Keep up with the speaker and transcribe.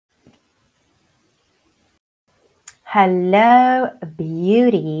Hello,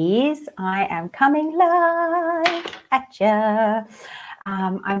 beauties. I am coming live at ya.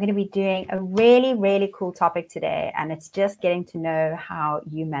 I'm going to be doing a really, really cool topic today, and it's just getting to know how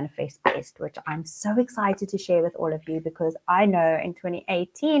you manifest best, which I'm so excited to share with all of you because I know in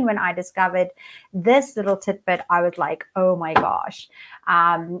 2018, when I discovered this little tidbit, I was like, oh my gosh.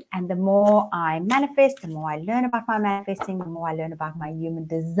 And the more I manifest, the more I learn about my manifesting, the more I learn about my human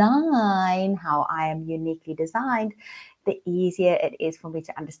design, how I am uniquely designed, the easier it is for me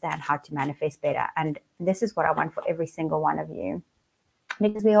to understand how to manifest better. And this is what I want for every single one of you,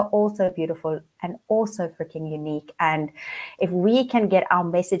 because we are all so beautiful and also freaking unique. And if we can get our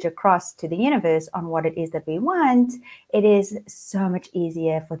message across to the universe on what it is that we want, it is so much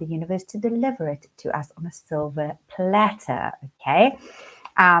easier for the universe to deliver it to us on a silver platter. Okay.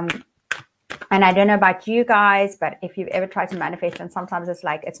 And I don't know about you guys, but if you've ever tried to manifest, and sometimes it's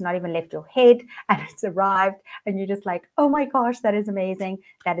like it's not even left your head and it's arrived, and you're just like, oh my gosh, that is amazing.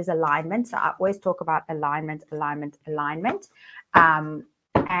 That is alignment. So I always talk about alignment.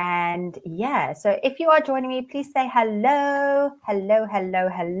 And yeah, so if you are joining me, please say hello.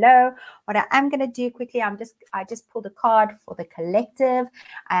 What I am going to do quickly, I just pulled a card for the collective,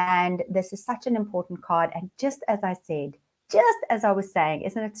 and this is such an important card. And just as I said, just as I was saying,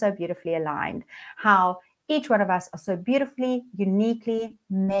 isn't it so beautifully aligned? How each one of us are so beautifully, uniquely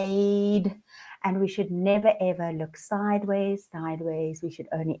made, and we should never ever look sideways. We should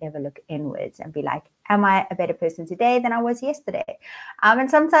only ever look inwards and be like, am I a better person today than I was yesterday? And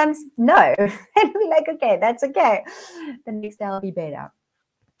sometimes no, and be like, okay, that's okay. The next day I'll be better.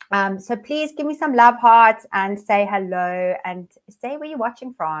 So please give me some love hearts and say hello and say where you're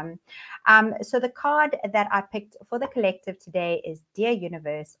watching from. So the card that I picked for the collective today is, Dear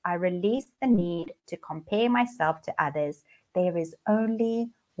Universe, I release the need to compare myself to others. There is only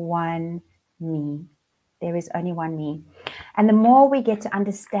one me. There is only one me. And the more we get to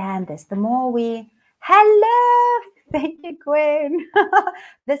understand this, the more we, hello, thank you, Gwen.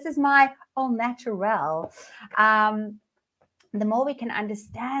 This is my all natural. The more we can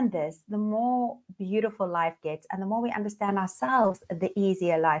understand this, the more beautiful life gets. And the more we understand ourselves, the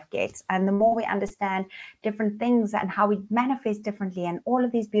easier life gets. And the more we understand different things and how we manifest differently and all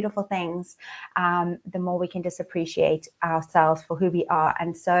of these beautiful things, the more we can just appreciate ourselves for who we are.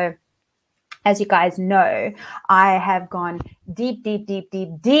 And so, as you guys know, I have gone deep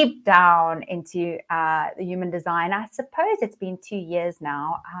down into the human design. I suppose it's been 2 years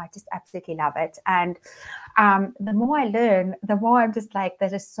now. I just absolutely love it. And the more I learn, the more I'm just like,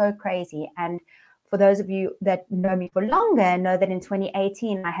 that is so crazy. And for those of you that know me for longer, know that in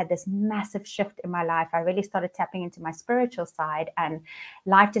 2018, I had this massive shift in my life. I really started tapping into my spiritual side, and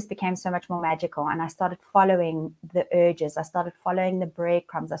life just became so much more magical. And I started following the urges. I started following the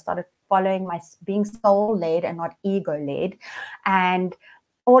breadcrumbs. I started following my being soul-led and not ego-led. And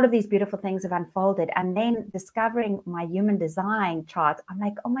all of these beautiful things have unfolded. And then discovering my human design chart, I'm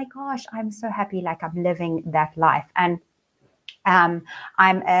like, oh my gosh, I'm so happy, like I'm living that life. And I'm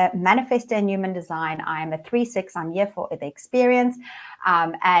a manifestor in human design. I'm a 3/6. I'm here for the experience.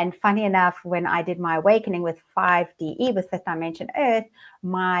 And funny enough, when I did my awakening with 5DE, with Fifth Dimension Earth,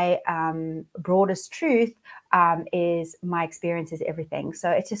 my broadest truth is my experience is everything.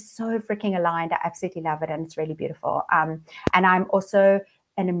 So it's just so freaking aligned. I absolutely love it. And it's really beautiful. And I'm also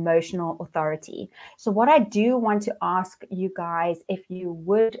an emotional authority. So what I do want to ask you guys, if you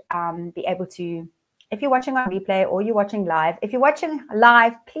would be able to, if you're watching on replay or you're watching live, if you're watching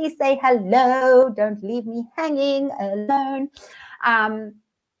live, please say hello. Don't leave me hanging alone.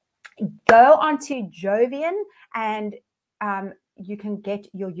 Go onto Jovian and you can get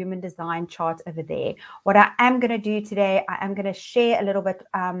your human design chart over there. What I am going to do today, I am going to share a little bit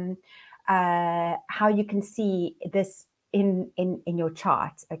how you can see this in your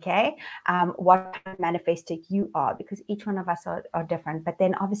chart, okay? What kind of manifestor you are, because each one of us are different. But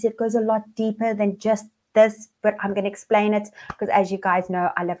then obviously it goes a lot deeper than just this, but I'm going to explain it because, as you guys know,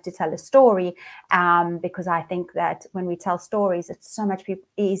 I love to tell a story because I think that when we tell stories, it's so much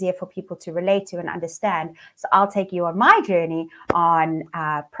easier for people to relate to and understand. So I'll take you on my journey on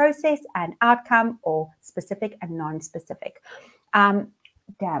process and outcome, or specific and non-specific.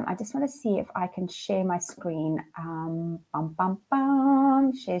 Damn, I just want to see if I can share my screen.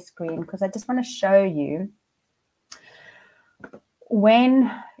 Share screen, because I just want to show you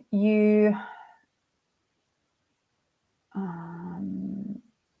when you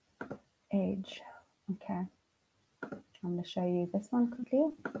age. Okay, I'm going to show you this one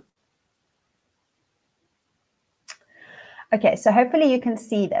quickly. Okay, so hopefully you can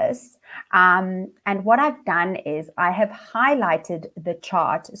see this. And what I've done is I have highlighted the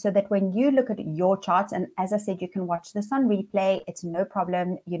chart so that when you look at your charts, and as I said, you can watch this on replay, it's no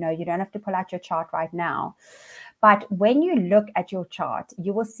problem. You know, you don't have to pull out your chart right now. But when you look at your chart,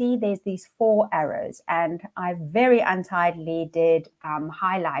 you will see there's these 4 arrows, and I very untidily did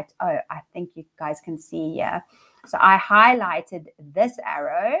highlight. Oh, I think you guys can see here. So I highlighted this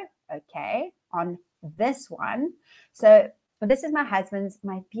arrow, okay, on this one. So this is my husband's,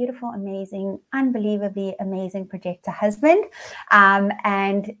 my beautiful, amazing, unbelievably amazing projector husband.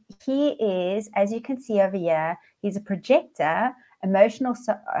 And he is, as you can see over here, he's a projector, emotional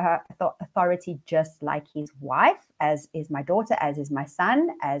authority, just like his wife, as is my daughter, as is my son,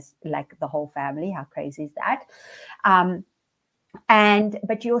 as like the whole family. How crazy is that?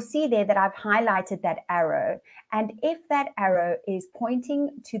 But you'll see there that I've highlighted that arrow. And if that arrow is pointing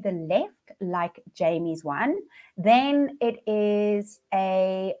to the left, like Jamie's one, then it is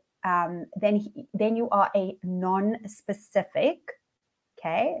a, then you are a non-specific.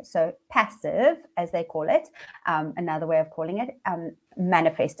 Okay, so passive, as they call it, another way of calling it,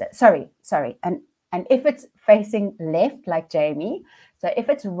 manifester. Sorry. And if it's facing left, like Jamie, so if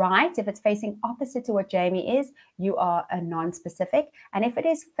it's right, if it's facing opposite to what Jamie is, you are a non-specific. And if it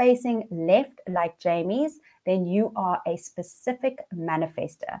is facing left, like Jamie's, then you are a specific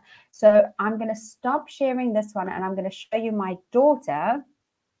manifester. So I'm going to stop sharing this one, and I'm going to show you my daughter.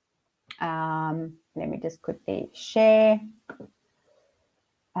 Let me just quickly share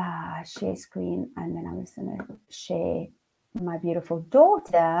screen, and then I'm just going to share my beautiful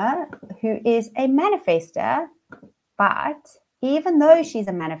daughter, who is a manifester. But even though she's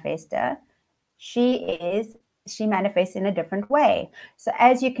a manifester, she manifests in a different way. So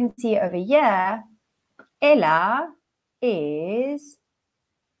as you can see over here, Ella is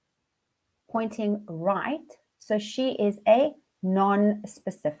pointing right. So she is a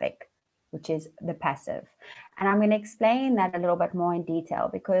non-specific, which is the passive. And I'm going to explain that a little bit more in detail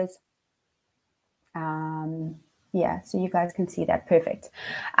because, yeah, so you guys can see that perfect.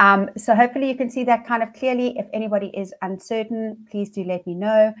 So hopefully you can see that kind of clearly. If anybody is uncertain, please do let me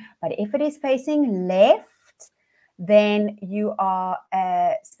know. But if it is facing left, then you are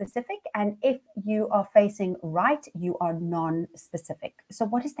specific. And if you are facing right, you are non-specific. So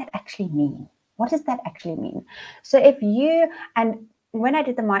what does that actually mean? What does that actually mean? So if you, and when I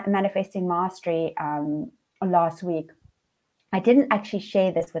did the Manifesting Mastery last week, I didn't actually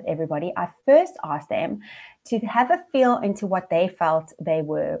share this with everybody. I first asked them to have a feel into what they felt they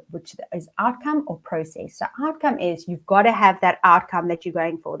were, which is outcome or process. So outcome is you've got to have that outcome that you're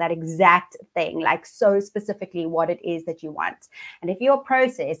going for, that exact thing, like so specifically what it is that you want. And if you're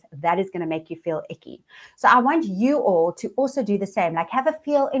process, that is going to make you feel icky. So I want you all to also do the same, like have a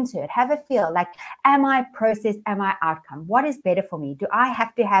feel into it, have a feel like, am I process, am I outcome? What is better for me? Do I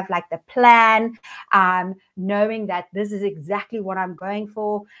have to have like the plan, knowing that this is exactly what I'm going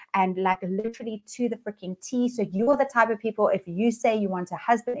for, and like literally to the freaking T. So you're the type of people, if you say you want a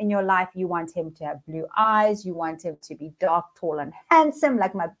husband in your life, you want him to have blue eyes, you want him to be dark, tall, and handsome,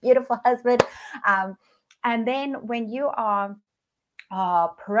 like my beautiful husband. And then when you are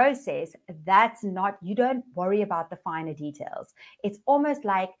process, that's not, you don't worry about the finer details. It's almost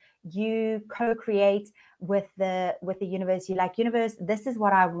like you co-create with the universe. You're like, universe, this is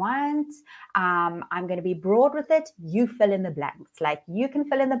what I want. I'm going to be broad with it. You fill in the blanks. Like you can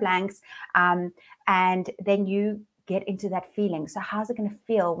fill in the blanks, and then you get into that feeling. So how's it going to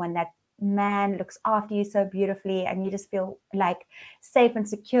feel when that man looks after you so beautifully and you just feel like safe and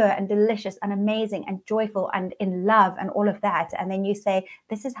secure and delicious and amazing and joyful and in love and all of that? And then you say,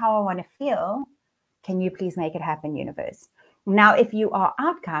 this is how I want to feel. Can you please make it happen, universe? Now, if you are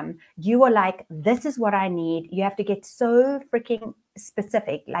outcome, you are like, this is what I need. You have to get so freaking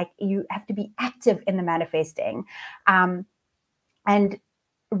specific. Like you have to be active in the manifesting, and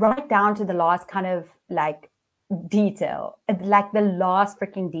right down to the last kind of like detail, like the last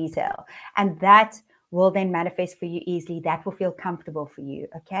freaking detail. And that will then manifest for you easily. That will feel comfortable for you.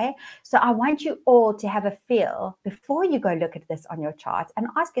 Okay. So I want you all to have a feel before you go look at this on your chart and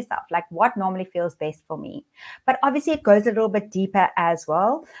ask yourself, like, what normally feels best for me? But obviously it goes a little bit deeper as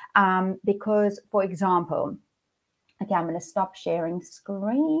well. Because for example, okay, I'm going to stop sharing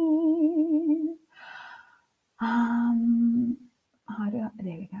screen.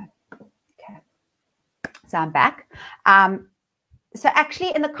 There we go. Okay. So I'm back. So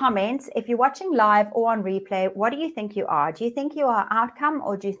actually in the comments, if you're watching live or on replay, what do you think you are? Do you think you are outcome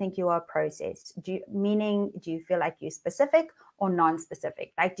or do you think you are process? Do you feel like you're specific or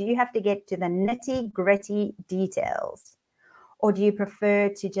non-specific? Like, do you have to get to the nitty gritty details, or do you prefer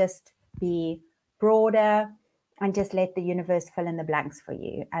to just be broader and just let the universe fill in the blanks for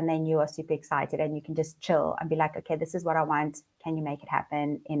you. And then you are super excited and you can just chill and be like, okay, this is what I want. Can you make it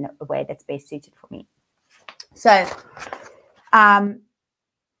happen in a way that's best suited for me? So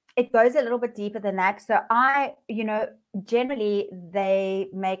it goes a little bit deeper than that. So generally they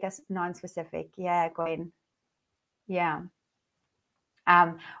make us non-specific. Yeah, Gwen. Yeah.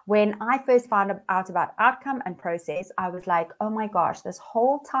 When I first found out about outcome and process, I was like, oh my gosh, this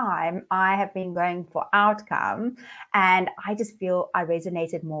whole time I have been going for outcome, and I just feel I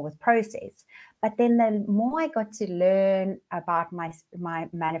resonated more with process. But then the more I got to learn about my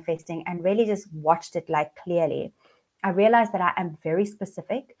manifesting and really just watched it like clearly, I realized that I am very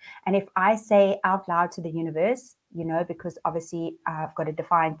specific. And if I say out loud to the universe, because obviously I've got a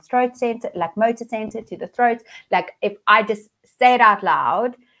defined throat center, like motor center to the throat, like if I just say it out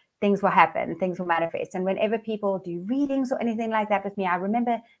loud, things will happen, things will manifest. And whenever people do readings or anything like that with me, I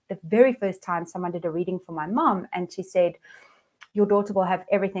remember the very first time someone did a reading for my mom, and she said, your daughter will have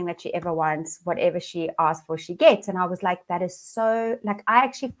everything that she ever wants. Whatever she asks for, she gets. And I was like, that is so, like, I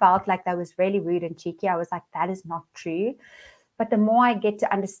actually felt like that was really rude and cheeky. I was like, that is not true. But the more I get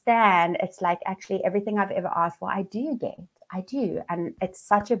to understand, it's like, actually, everything I've ever asked for, I do get. I do. And it's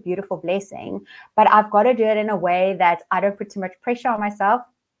such a beautiful blessing. But I've got to do it in a way that I don't put too much pressure on myself.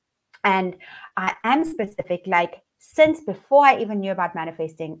 And I am specific, like, since before I even knew about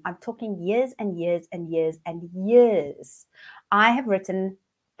manifesting, I'm talking years and years and years and years, I have written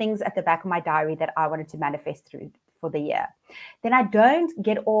things at the back of my diary that I wanted to manifest through for the year. Then I don't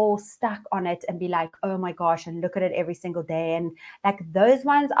get all stuck on it and be like, oh my gosh, and look at it every single day. And like those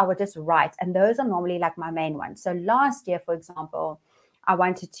ones I would just write. And those are normally like my main ones. So last year, for example, I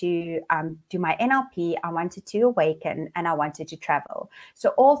wanted to do my NLP, I wanted to awaken, and I wanted to travel. So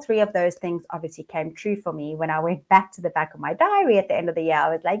all three of those things obviously came true for me. When I went back to the back of my diary at the end of the year, I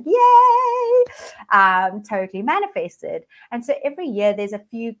was like, yay, totally manifested. And so every year there's a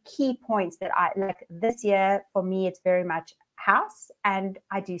few key points that I like. This year, for me, it's very much house, and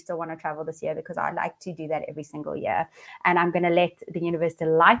I do still want to travel this year because I like to do that every single year, and I'm going to let the universe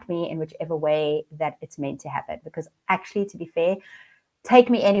delight me in whichever way that it's meant to happen, because actually, to be fair,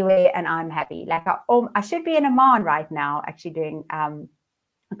 take me anywhere and I'm happy. Like I should be in Oman right now actually doing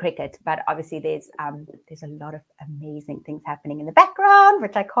cricket, but obviously there's a lot of amazing things happening in the background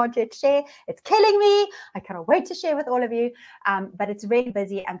which I can't yet share. It's killing me. I cannot wait to share with all of you, but it's really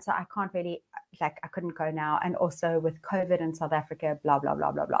busy, and so I can't really, like, I couldn't go now, and also with COVID in South Africa, blah blah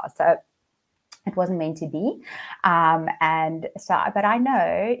blah blah blah, so it wasn't meant to be. And so, but I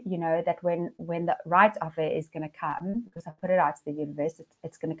know, that when the right offer is going to come, because I put it out to the universe,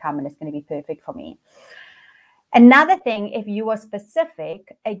 it's going to come and it's going to be perfect for me. Another thing, if you are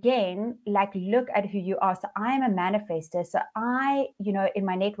specific, again, like, look at who you are. So I am a manifester. So I, in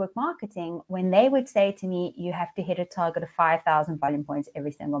my network marketing, when they would say to me, you have to hit a target of 5,000 volume points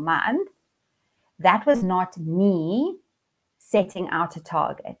every single month, that was not me setting out a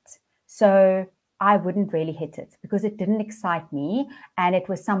target. So I wouldn't really hit it because it didn't excite me, and it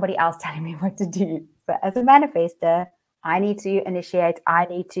was somebody else telling me what to do. So as a manifester, I need to initiate. I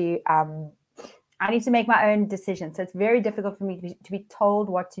need to make my own decisions. So it's very difficult for me to be told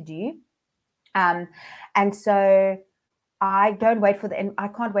what to do. And so I don't wait I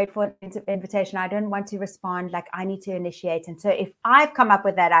can't wait for an invitation. I don't want to respond. Like, I need to initiate. And so if I've come up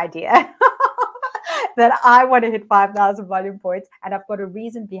with that idea that I want to hit 5,000 volume points and I've got a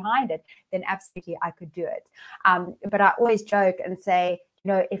reason behind it, then absolutely I could do it. But I always joke and say,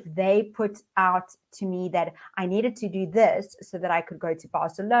 if they put out to me that I needed to do this so that I could go to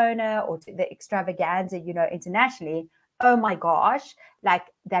Barcelona or to the extravaganza, internationally, oh my gosh, like,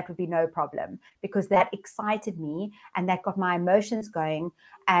 that would be no problem, because that excited me and that got my emotions going.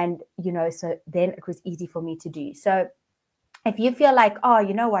 And, so then it was easy for me to do. So if you feel like, oh,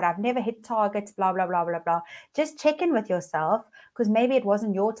 you know what, I've never hit targets, blah, blah, blah, blah, blah, just check in with yourself, because maybe it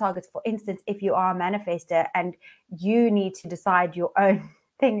wasn't your targets. For instance, if you are a manifester and you need to decide your own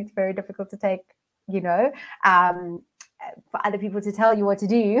thing, it's very difficult to take, for other people to tell you what to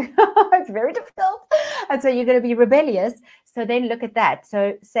do. It's very difficult. And so you're going to be rebellious. So then look at that.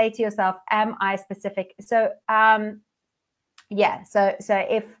 So say to yourself, am I specific? So, yeah. So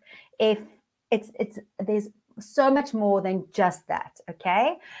if it's there's so much more than just that,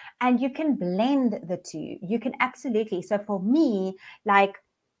 okay? And you can blend the two. You can absolutely. So for me, like,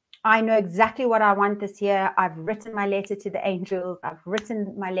 I know exactly what I want this year. I've written my letter to the angels. I've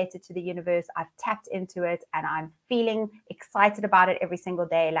written my letter to the universe. I've tapped into it and I'm feeling excited about it every single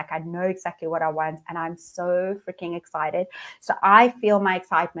day. Like I know exactly what I want and I'm so freaking excited. So I feel my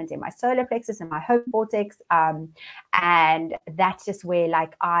excitement in my solar plexus and my hope vortex. And that's just where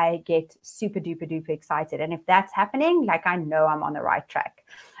like I get super duper duper excited. And if that's happening, like I know I'm on the right track.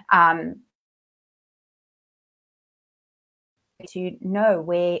 To know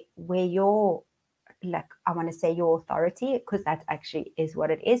where your, like I want to say your authority, because that actually is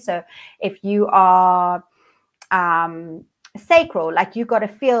what it is. So if you are sacral, like you got to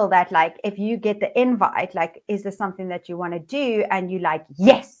feel that, like if you get the invite, like is there something that you want to do, and you like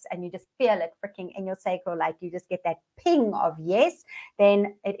yes, and you just feel it freaking in your sacral, like you just get that ping of yes,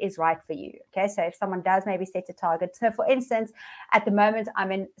 then it is right for you. Okay, so if someone does maybe set a target, so for instance, at the moment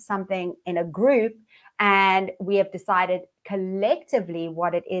I'm in something in a group and we have decided collectively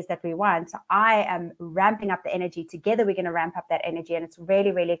what it is that we want. So I am ramping up the energy. Together we're going to ramp up that energy, and it's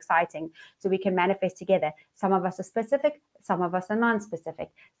really, really exciting. So we can manifest together. Some of us are specific, some of us are non-specific.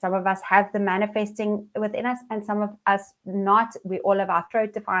 Some of us have the manifesting within us, and some of us not. We all have our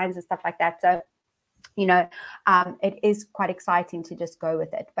throat defines and stuff like that. So, you know, it is quite exciting to just go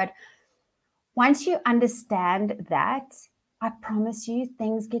with it. But once you understand that, I promise you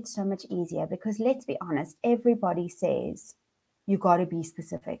things get so much easier, because let's be honest, everybody says you got to be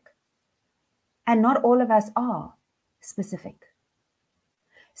specific. And not all of us are specific.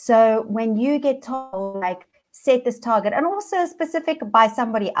 So when you get told, like, set this target, and also specific by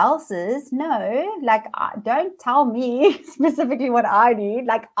somebody else's, no, like, don't tell me specifically what I need.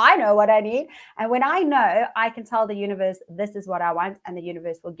 Like, I know what I need. And when I know, I can tell the universe, this is what I want, and the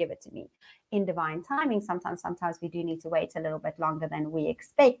universe will give it to me in divine timing. Sometimes we do need to wait a little bit longer than we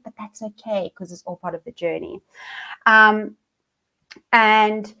expect, but that's okay, because it's all part of the journey. And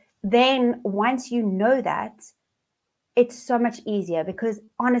then once you know that, it's so much easier, because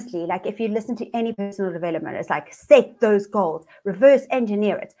honestly, like if you listen to any personal development, it's like set those goals, reverse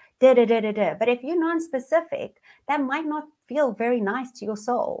engineer it, da da da da da. But if you're non-specific, that might not feel very nice to your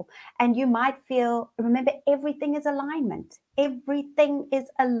soul, and you might feel, remember, everything is alignment. Everything is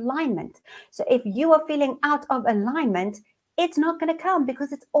alignment. So if you are feeling out of alignment, it's not going to come,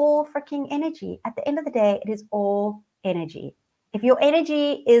 because it's all freaking energy. At the end of the day, it is all energy. If your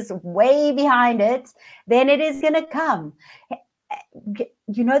energy is way behind it, then it is going to come.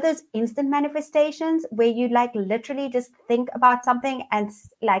 You know those instant manifestations where you like literally just think about something and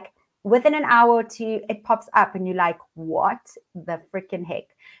like within an hour or two, it pops up and you're like, what the freaking heck?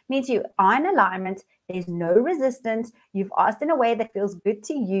 Means you are in alignment. There's no resistance. You've asked in a way that feels good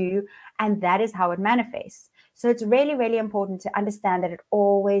to you, and that is how it manifests. So it's really, really important to understand that it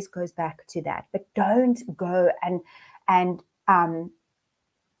always goes back to that. But don't go and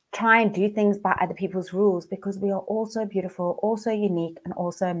try and do things by other people's rules, because we are also beautiful, also unique, and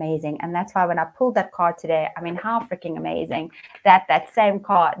also amazing. And that's why when I pulled that card today, I mean, how freaking amazing that same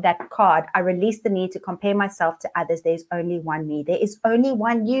card, I released the need to compare myself to others. There's only one me. There is only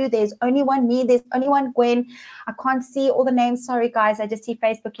one you. There's only one me. There's only one Gwen. I can't see all the names. Sorry, guys. I just see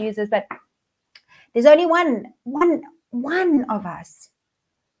Facebook users, but there's only one of us.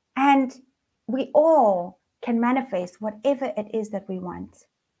 And we all can manifest whatever it is that we want.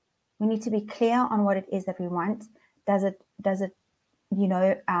 We need to be clear on what it is that we want. Does it, you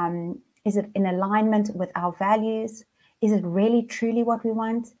know, is it in alignment with our values? Is it really truly what we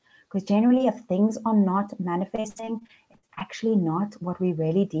want? Because generally, if things are not manifesting, it's actually not what we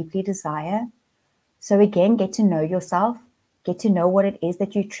really deeply desire. So again, get to know yourself, get to know what it is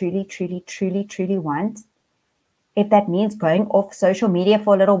that you truly, truly, truly, truly want. If that means going off social media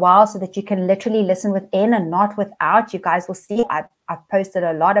for a little while so that you can literally listen within and not without, you guys will see I've posted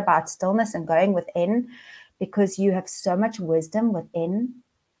a lot about stillness and going within, because you have so much wisdom within.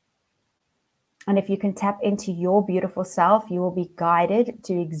 And if you can tap into your beautiful self, you will be guided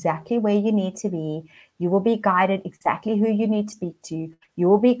to exactly where you need to be. You will be guided exactly who you need to speak to. You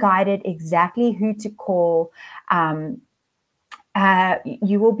will be guided exactly who to call.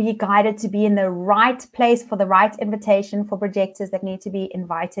 You will be guided to be in the right place for the right invitation for projectors that need to be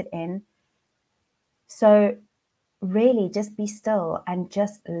invited in. So really just be still and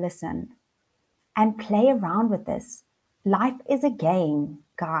just listen and play around with this. Life is a game,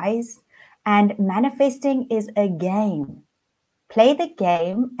 guys, and manifesting is a game. Play the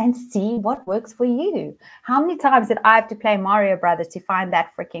game and see what works for you. How many times did I have to play Mario Brothers to find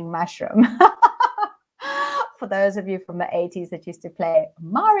that freaking mushroom? for those of you from the 80s that used to play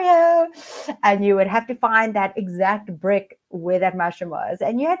Mario, and you would have to find that exact brick where that mushroom was.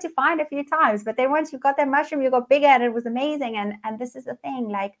 And you had to find a few times, but then once you got that mushroom, you got bigger and it was amazing. And this is the thing,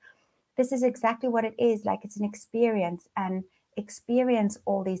 like, this is exactly what it is. Like, it's an experience, and experience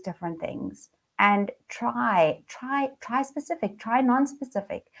all these different things. And try specific, try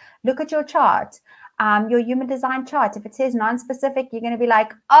non-specific. Look at your chart, your human design chart. If it says non-specific, you're going to be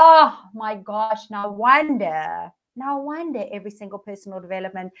like, oh my gosh, no wonder every single personal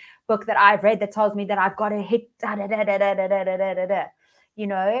development book that I've read that tells me that I've got to hit da da da da da da da da da da. You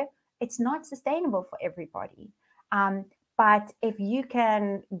know, it's not sustainable for everybody. But if you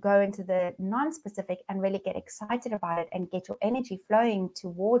can go into the non-specific and really get excited about it and get your energy flowing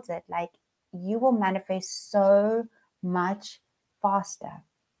towards it, like, you will manifest so much faster.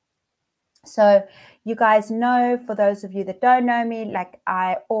 So you guys know, for those of you that don't know me, like,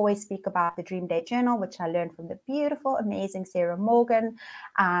 I always speak about the Dream Day Journal, which I learned from the beautiful, amazing Sarah Morgan.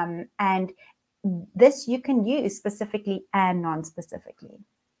 And this you can use specifically and non-specifically.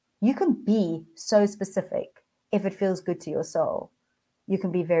 You can be so specific if it feels good to your soul. You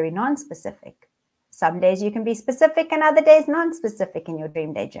can be very non-specific. Some days you can be specific and other days non-specific in your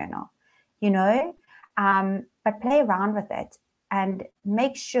Dream Day Journal. You know, but play around with it and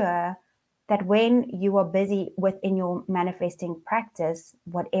make sure that when you are busy within your manifesting practice,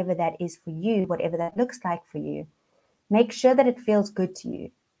 whatever that is for you, whatever that looks like for you, make sure that it feels good to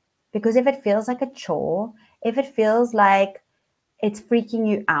you. Because if it feels like a chore, if it feels like it's freaking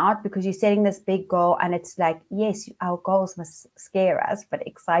you out because you're setting this big goal and it's like, yes, our goals must scare us, but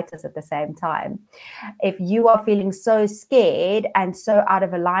excite us at the same time. If you are feeling so scared and so out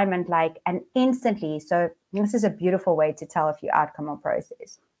of alignment, like, and instantly, so this is a beautiful way to tell if your outcome or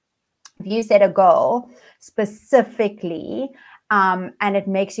process. If you set a goal specifically and it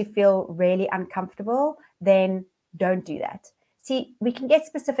makes you feel really uncomfortable, then don't do that. See, we can get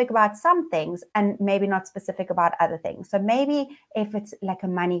specific about some things and maybe not specific about other things. So maybe if it's like a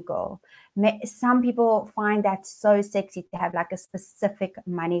money goal, some people find that so sexy to have like a specific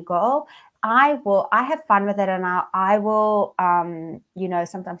money goal. I have fun with it, and I will, you know,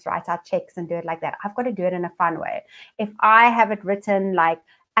 sometimes write out checks and do it like that. I've got to do it in a fun way. If I have it written like,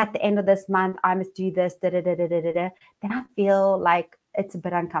 at the end of this month, I must do this, then I feel like it's a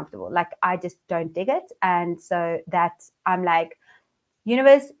bit uncomfortable. Like, I just don't dig it. And so I'm like,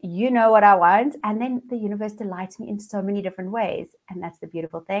 universe, you know what I want. And then the universe delights me in so many different ways. And that's the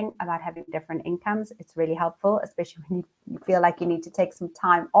beautiful thing about having different incomes. It's really helpful, especially when you feel like you need to take some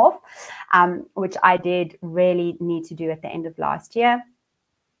time off, which I did really need to do at the end of last year.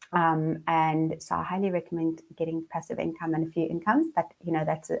 And so I highly recommend getting passive income and a few incomes, but, you know,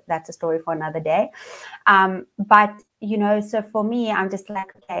 that's a story for another day. But, you know, so for me, I'm just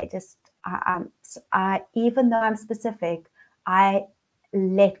like, okay, even though I'm specific, I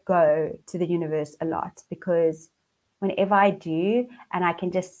let go to the universe a lot, because whenever I do, and I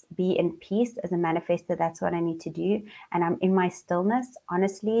can just be in peace as a manifestor, that's what I need to do. And I'm in my stillness.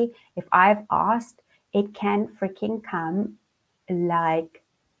 Honestly, if I've asked, it can freaking come like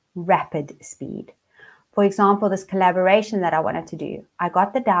rapid speed. For example, this collaboration that I wanted to do, I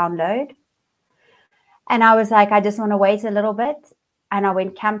got the download and I was like, I just want to wait a little bit. And I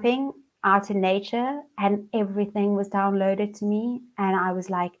went camping out in nature and everything was downloaded to me. And I was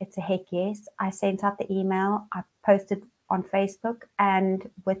like, it's a heck yes. I sent out the email, I posted on Facebook, and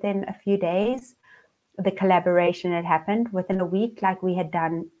within a few days, the collaboration had happened. Within a week, like, we had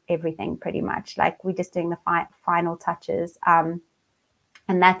done everything pretty much. Like, we're just doing the final touches.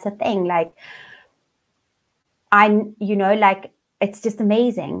 And that's the thing, like, it's just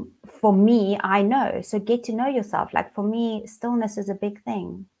amazing. For me, I know. So get to know yourself. Like, for me, stillness is a big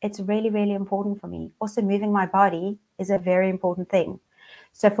thing. It's really, really important for me. Also, moving my body is a very important thing.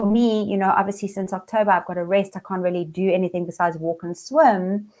 So for me, you know, obviously since October, I've got to rest. I can't really do anything besides walk and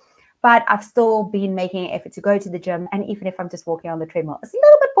swim. But I've still been making an effort to go to the gym. And even if I'm just walking on the treadmill, it's a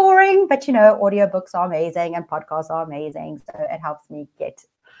little bit boring. But, you know, audiobooks are amazing and podcasts are amazing. So it helps me get.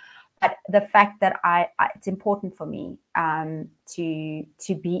 But the fact that it's important for me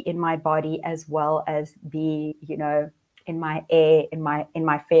to be in my body as well as be, you know, in my air, in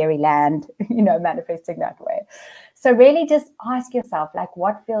my fairyland, you know, manifesting that way. So really just ask yourself, like,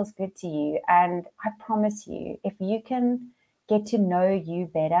 what feels good to you? And I promise you, if you can get to know you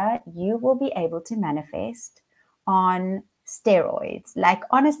better, you will be able to manifest on steroids. Like,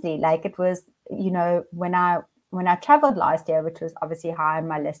 honestly, like, it was, you know, when I traveled last year, which was obviously high on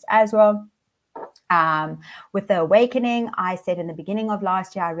my list as well. With the awakening, I said in the beginning of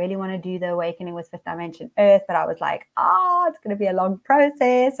last year, I really want to do the awakening with Fifth Dimension Earth, but I was like, it's going to be a long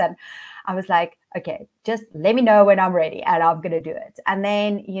process. And I was like, okay, just let me know when I'm ready and I'm going to do it. And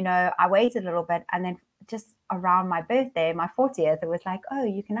then, I waited a little bit, and then just around my birthday, my 40th, it was like, oh,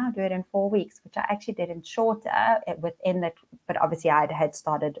 you can now do it in 4 weeks, which I actually did in shorter within that. But obviously I had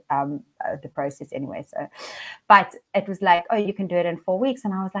started the process anyway. So, but it was like, oh, you can do it in 4 weeks.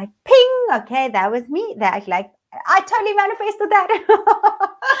 And I was like, ping, okay, that was me. That like, I totally manifested that.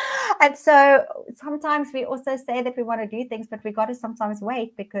 And so sometimes we also say that we want to do things, but we got to sometimes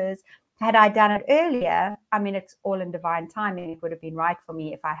wait, because had I done it earlier, I mean, it's all in divine timing. It would have been right for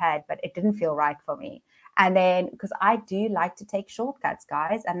me if I had, but it didn't feel right for me. And then, because I do like to take shortcuts,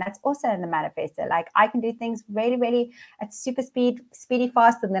 guys, and that's also in the manifestor. Like, I can do things really, really at super speedy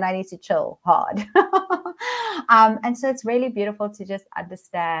fast, and then I need to chill hard. And so it's really beautiful to just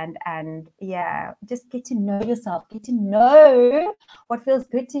understand and just get to know yourself, get to know what feels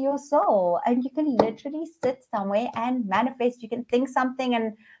good to your soul. And you can literally sit somewhere and manifest. You can think something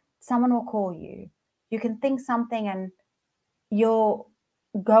and someone will call you. You can think something and you'll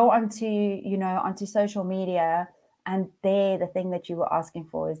go onto social media, and there the thing that you were asking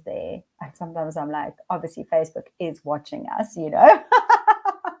for is there. And sometimes I'm like, obviously Facebook is watching us,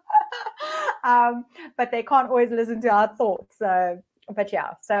 but they can't always listen to our thoughts. So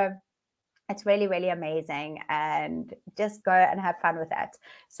it's really, really amazing, and just go and have fun with that.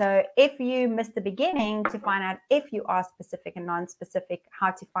 So if you missed the beginning to find out if you are specific and non-specific,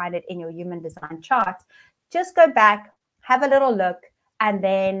 how to find it in your human design chart, just go back, have a little look, and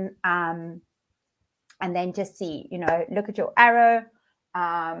then just see, look at your arrow.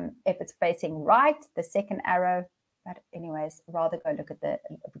 If it's facing right, the second arrow. But anyways, rather go look at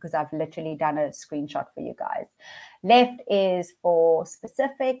because I've literally done a screenshot for you guys. Left is for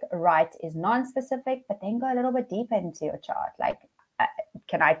specific, right is non-specific, but then go a little bit deeper into your chart. Like,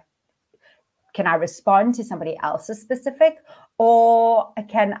 can I respond to somebody else's specific, or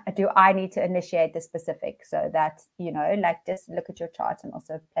do I need to initiate the specific? So that's, just look at your chart and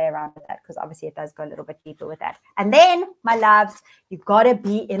also play around with that, because obviously it does go a little bit deeper with that. And then, my loves, you've got to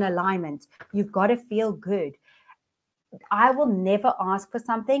be in alignment. You've got to feel good. I will never ask for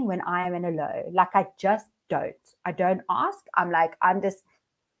something when I am in a low. Like, I just don't. I don't ask. I'm like, I'm just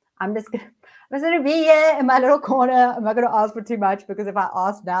gonna be here in my little corner. I'm not gonna ask for too much, because if I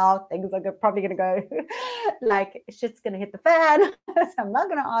ask now, things are probably gonna go like shit's gonna hit the fan. So I'm not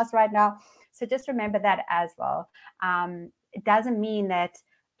gonna ask right now. So just remember that as well. It doesn't mean that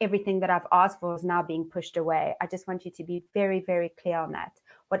everything that I've asked for is now being pushed away. I just want you to be very, very clear on that.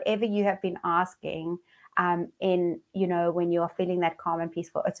 Whatever you have been asking, when you are feeling that calm and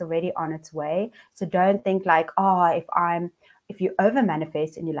peaceful, it's already on its way. So don't think like, if you over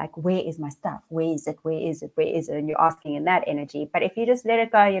manifest and you're like, where is my stuff? Where is it? And you're asking in that energy. But if you just let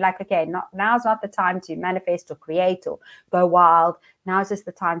it go, you're like, okay, now's not the time to manifest or create or go wild. Now's just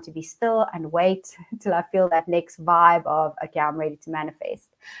the time to be still and wait till I feel that next vibe of, okay, I'm ready to manifest.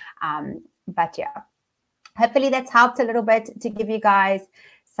 But hopefully that's helped a little bit to give you guys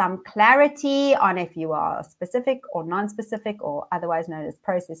some clarity on if you are specific or non-specific, or otherwise known as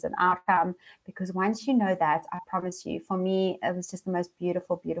process and outcome. Because once you know that, I promise you, for me, it was just the most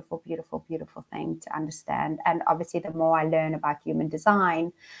beautiful, beautiful, beautiful, beautiful thing to understand. And obviously, the more I learn about human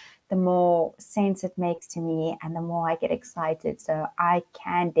design, the more sense it makes to me, and the more I get excited. So I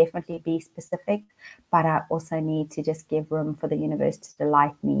can definitely be specific, but I also need to just give room for the universe to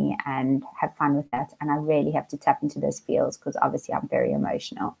delight me and have fun with that. And I really have to tap into those feels, because obviously I'm very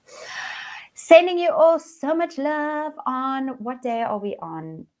emotional. Sending you all so much love on, what day are we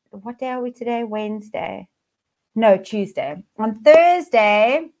on? What day are we today? Wednesday? No, Tuesday. On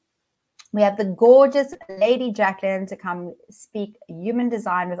Thursday, we have the gorgeous Lady Jacqueline to come speak human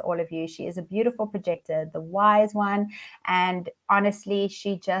design with all of you. She is a beautiful projector, the wise one. And honestly,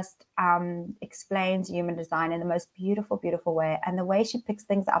 she just explains human design in the most beautiful, beautiful way. And the way she picks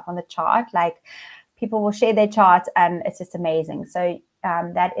things up on the chart, like people will share their charts, and it's just amazing. So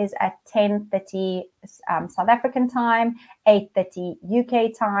that is at 10:30 South African time, 8:30 UK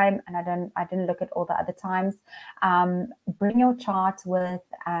time, and I didn't look at all the other times. Bring your charts with,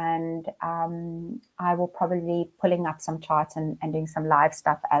 and I will probably be pulling up some charts and doing some live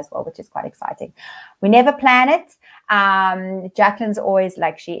stuff as well, which is quite exciting. We never plan it. Jacqueline's always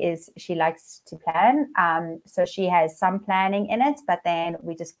like, she likes to plan, so she has some planning in it, but then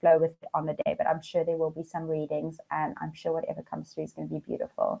we just flow with it on the day. But I'm sure there will be some readings, and I'm sure whatever comes through is going to be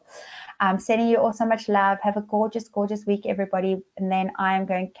beautiful. Sending you all so much love. Have a gorgeous, gorgeous week, everybody. And then I am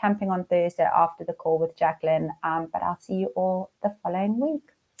going camping on Thursday after the call with Jacqueline. But I'll see you all the following week.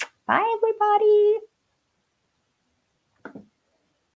 Bye, everybody.